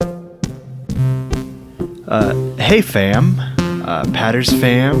Hey fam, Patters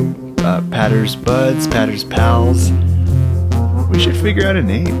fam, Patters buds, Patters pals. We should figure out a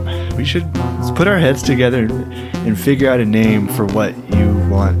name. We should put our heads together and figure out a name for what you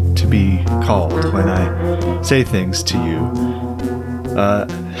want to be called when I say things to you.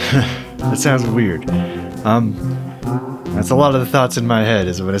 That sounds weird. That's a lot of the thoughts in my head,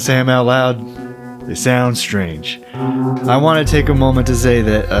 is when I say them out loud, they sound strange. I want to take a moment to say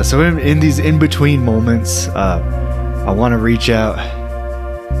that, so in these in-between moments, I want to reach out.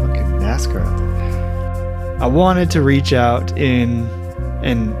 Fucking NASCAR. I wanted to reach out in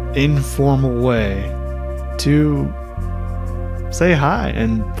an informal way to say hi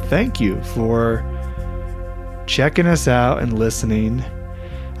and thank you for checking us out and listening.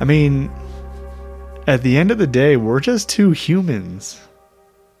 I mean, at the end of the day, we're just two humans,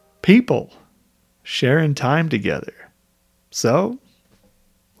 people, sharing time together. So,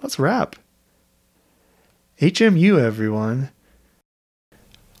 let's wrap. HMU, everyone.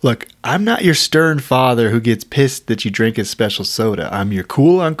 Look, I'm not your stern father who gets pissed that you drink his special soda. I'm your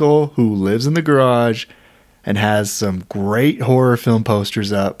cool uncle who lives in the garage and has some great horror film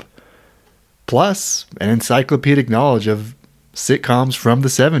posters up, plus an encyclopedic knowledge of sitcoms from the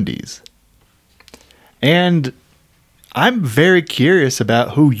 70s. And I'm very curious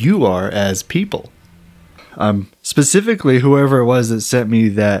about who you are as people. Specifically, whoever it was that sent me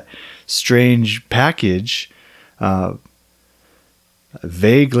that strange package, a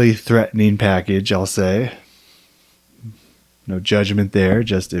vaguely threatening package, I'll say. No judgment there,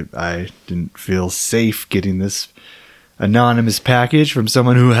 just I didn't feel safe getting this anonymous package from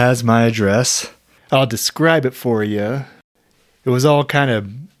someone who has my address. I'll describe it for you. It was all kind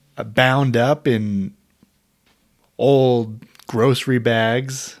of bound up in old grocery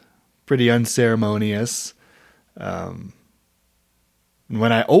bags, pretty unceremonious. And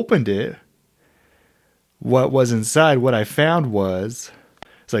when I opened it, what was inside, what I found was,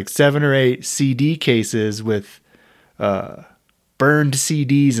 it's like 7 or 8 CD cases with burned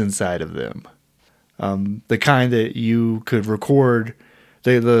CDs inside of them. The kind that you could record,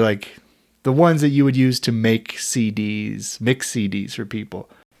 they're like the ones that you would use to make CDs, mix CDs for people.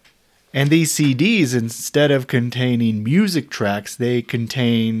 And these CDs, instead of containing music tracks, they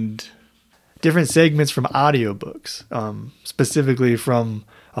contained different segments from audiobooks, specifically from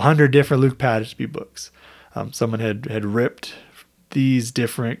 100 different Luke Pattersby books. Someone had ripped these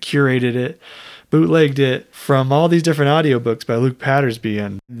different, curated it, bootlegged it from all these different audiobooks by Luke Pattersby.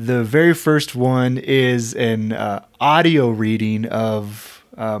 And the very first one is an audio reading of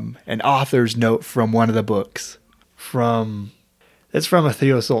an author's note from one of the books. It's from a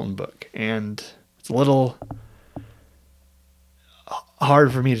Theo Sultan book, and it's a little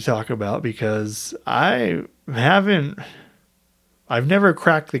hard for me to talk about because I've never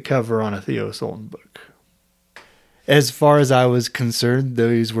cracked the cover on a Theo Sultan book. As far as I was concerned,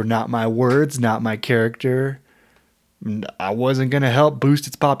 those were not my words, not my character. I wasn't going to help boost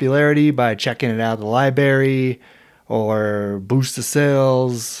its popularity by checking it out at the library or boost the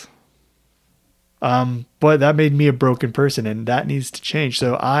sales. But that made me a broken person, and that needs to change.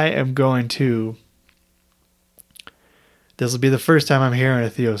 So I am going to... This will be the first time I'm hearing a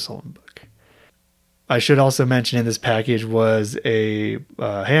Theo Sultan book. I should also mention in this package was a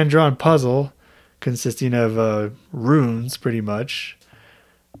hand-drawn puzzle consisting of runes, pretty much.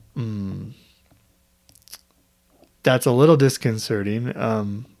 That's a little disconcerting.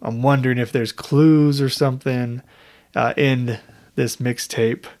 I'm wondering if there's clues or something in this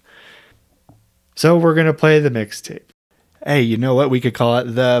mixtape. So we're going to play the mixtape. Hey, you know what? We could call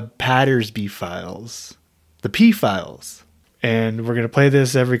it the Pattersby Files. The P-Files. And we're going to play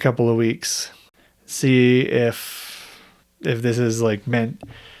this every couple of weeks. See if this is like meant...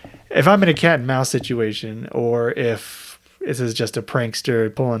 If I'm in a cat and mouse situation, or if this is just a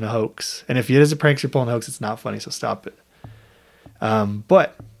prankster pulling a hoax. And if it is a prankster pulling a hoax, it's not funny, so stop it.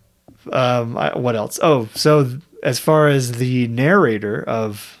 What else? Oh, so as far as the narrator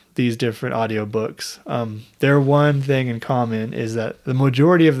of these different audiobooks, their one thing in common is that the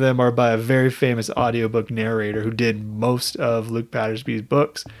majority of them are by a very famous audiobook narrator who did most of Luke Pattersby's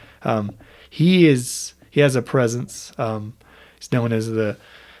books. He has a presence. He's known as the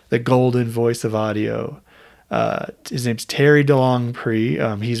golden voice of audio. His name's Teri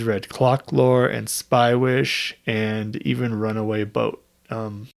Delongpre. He's read Clocklore and Spywish and even Runaway Boat.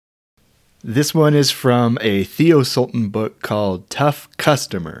 This one is from a Theo Sultan book called Tough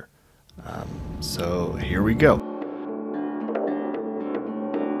Customer. So here we go.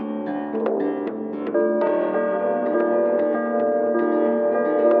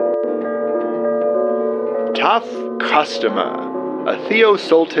 Tough Customer, a Theo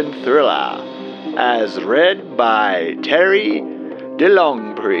Sultan thriller. as read by Teri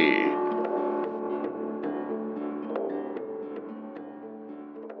Delongpre.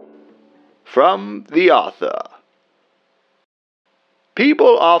 From the author.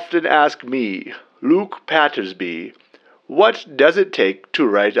 People often ask me, Luke Pattersby, what does it take to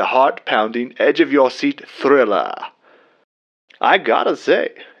write a heart-pounding, edge-of-your-seat thriller? I gotta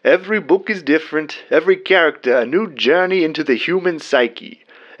say, every book is different, every character a new journey into the human psyche,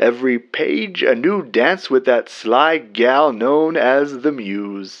 every page a new dance with that sly gal known as the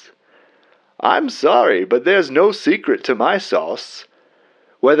Muse. I'm sorry, but there's no secret to my sauce.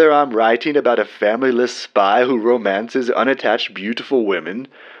 Whether I'm writing about a familyless spy who romances unattached beautiful women,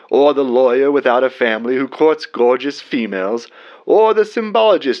 or the lawyer without a family who courts gorgeous females, or the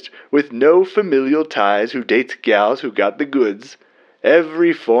symbologist with no familial ties who dates gals who got the goods,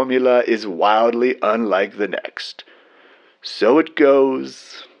 every formula is wildly unlike the next. So it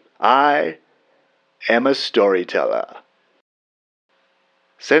goes. I am a storyteller.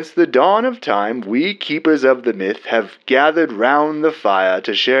 Since the dawn of time, we keepers of the myth have gathered round the fire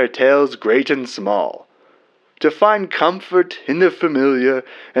to share tales great and small, to find comfort in the familiar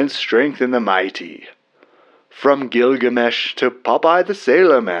and strength in the mighty. From Gilgamesh to Popeye the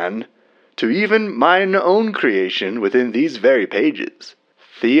Sailor Man, to even mine own creation within these very pages,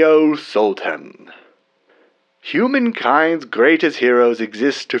 Theo Sultan. Humankind's greatest heroes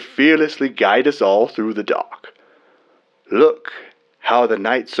exist to fearlessly guide us all through the dark. Look how the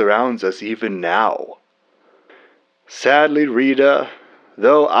night surrounds us even now. Sadly, reader,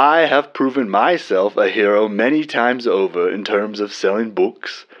 though I have proven myself a hero many times over in terms of selling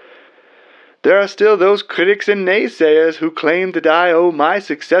books, there are still those critics and naysayers who claim that I owe my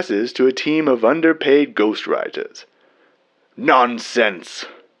successes to a team of underpaid ghostwriters. Nonsense!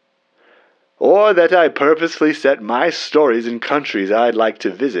 Or that I purposely set my stories in countries I'd like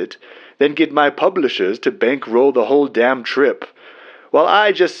to visit, then get my publishers to bankroll the whole damn trip, while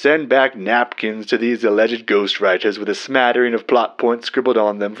I just send back napkins to these alleged ghostwriters with a smattering of plot points scribbled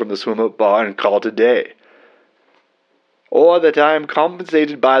on them from the swim-up bar and call it a day. Or that I am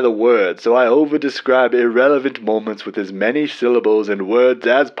compensated by the word, so I over-describe irrelevant moments with as many syllables and words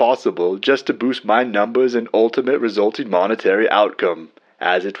as possible just to boost my numbers and ultimate resulting monetary outcome,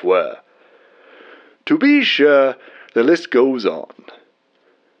 as it were. To be sure, the list goes on.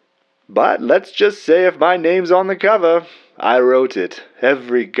 But let's just say if my name's on the cover, I wrote it,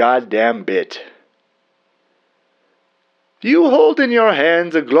 every goddamn bit. You hold in your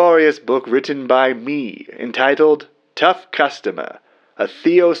hands a glorious book written by me, entitled Tough Customer, a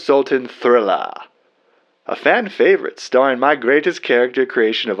Theo Sultan thriller. A fan favorite starring my greatest character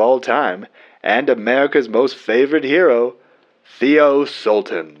creation of all time, and America's most favorite hero, Theo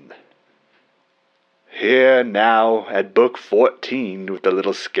Sultan. Here now, at book 14 with the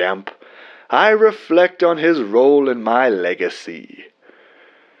little scamp, I reflect on his role in my legacy.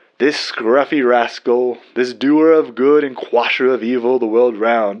 This scruffy rascal, this doer of good and quasher of evil the world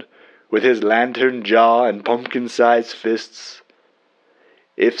round, with his lantern jaw and pumpkin-sized fists.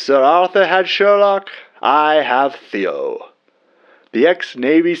 If Sir Arthur had Sherlock, I have Theo. The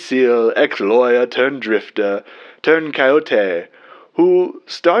ex-Navy SEAL, ex-lawyer turned drifter, turned coyote, who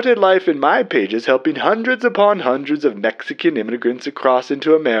started life in my pages helping hundreds upon hundreds of Mexican immigrants across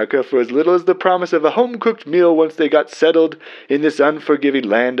into America for as little as the promise of a home-cooked meal once they got settled in this unforgiving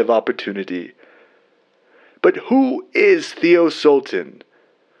land of opportunity. But who is Theo Sultan?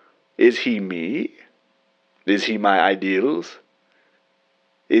 Is he me? Is he my ideals?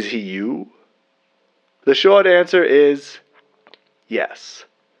 Is he you? The short answer is yes.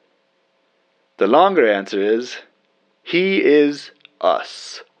 The longer answer is he is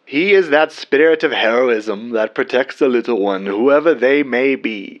us. He is that spirit of heroism that protects the little one, whoever they may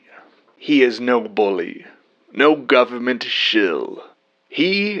be. He is no bully, no government shill.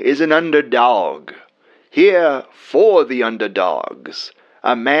 He is an underdog, here for the underdogs,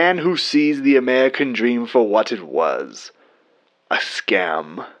 a man who sees the American dream for what it was, a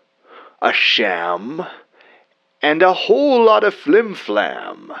scam, a sham, and a whole lot of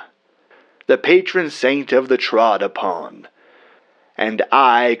flim-flam, the patron saint of the trod upon. And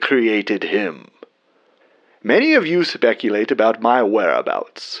I created him. Many of you speculate about my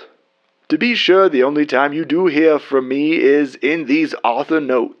whereabouts. To be sure, the only time you do hear from me is in these author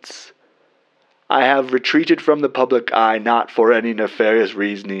notes. I have retreated from the public eye not for any nefarious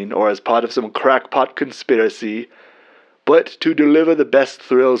reasoning or as part of some crackpot conspiracy, but to deliver the best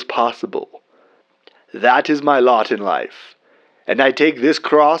thrills possible. That is my lot in life, and I take this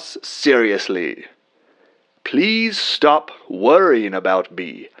cross seriously. Please stop worrying about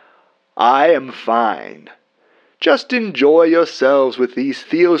me. I am fine. Just enjoy yourselves with these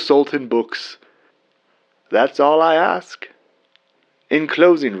Theo Sultan books, That's all I ask. In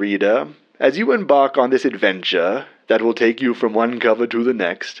closing, reader, as you embark on this adventure that will take you from one cover to the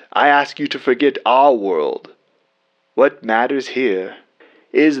next, I ask you to forget our world. What matters here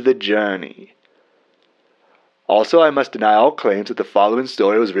is the journey. Also, I must deny all claims that the following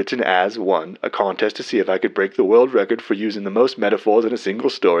story was written as 1. A contest to see if I could break the world record for using the most metaphors in a single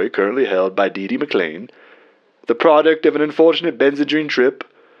story, currently held by Dee Dee McLean, the product of an unfortunate Benzedrine trip,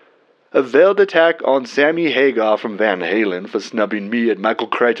 a veiled attack on Sammy Hagar from Van Halen for snubbing me at Michael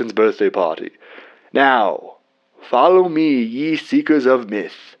Crichton's birthday party. Now, follow me, ye seekers of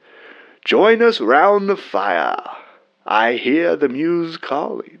myth. Join us round the fire. I hear the muse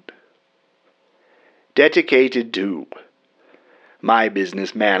calling. Dedicated to my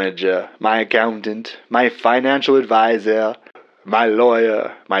business manager, my accountant, my financial advisor, my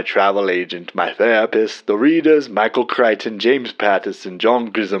lawyer, my travel agent, my therapist, the readers, Michael Crichton, James Patterson,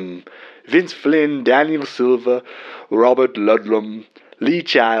 John Grissom, Vince Flynn, Daniel Silva, Robert Ludlum, Lee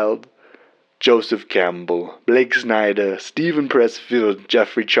Child, Joseph Campbell, Blake Snyder, Stephen Pressfield,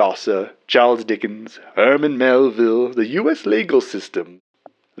 Geoffrey Chaucer, Charles Dickens, Herman Melville, the U.S. legal system,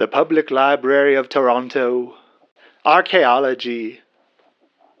 the Public Library of Toronto, archaeology,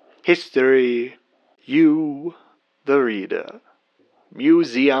 history, you, the reader,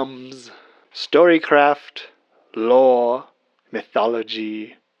 museums, storycraft, lore,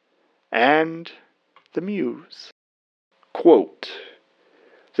 mythology, and the muse. Quote,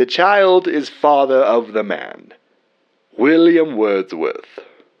 "The child is father of the man." William Wordsworth,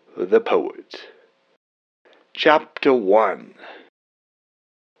 the poet. Chapter 1.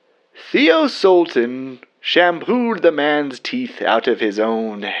 Theo Sultan shampooed the man's teeth out of his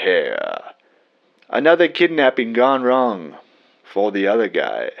own hair. Another kidnapping gone wrong for the other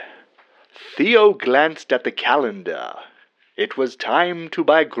guy. Theo glanced at the calendar. It was time to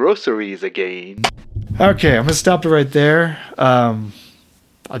buy groceries again. Okay, I'm going to stop it right there.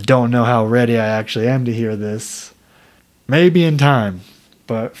 I don't know how ready I actually am to hear this. Maybe in time.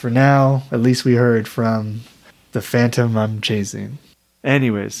 But for now, at least we heard from the phantom I'm chasing.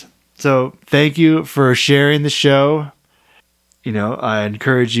 Anyways, so thank you for sharing the show. I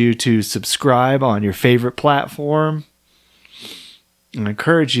encourage you to subscribe on your favorite platform. I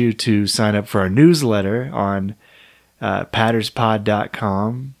encourage you to sign up for our newsletter on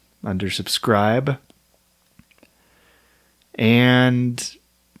patterspod.com under subscribe. And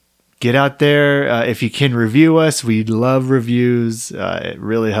get out there. If you can review us, we'd love reviews. It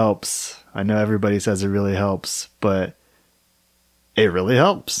really helps. I know everybody says it really helps, but it really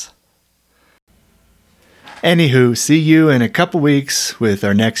helps. Anywho, see you in a couple weeks with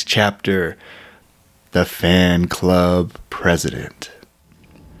our next chapter, The Fan Club President.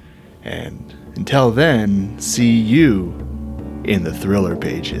 And until then, see you in the thriller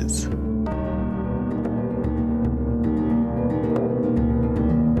pages.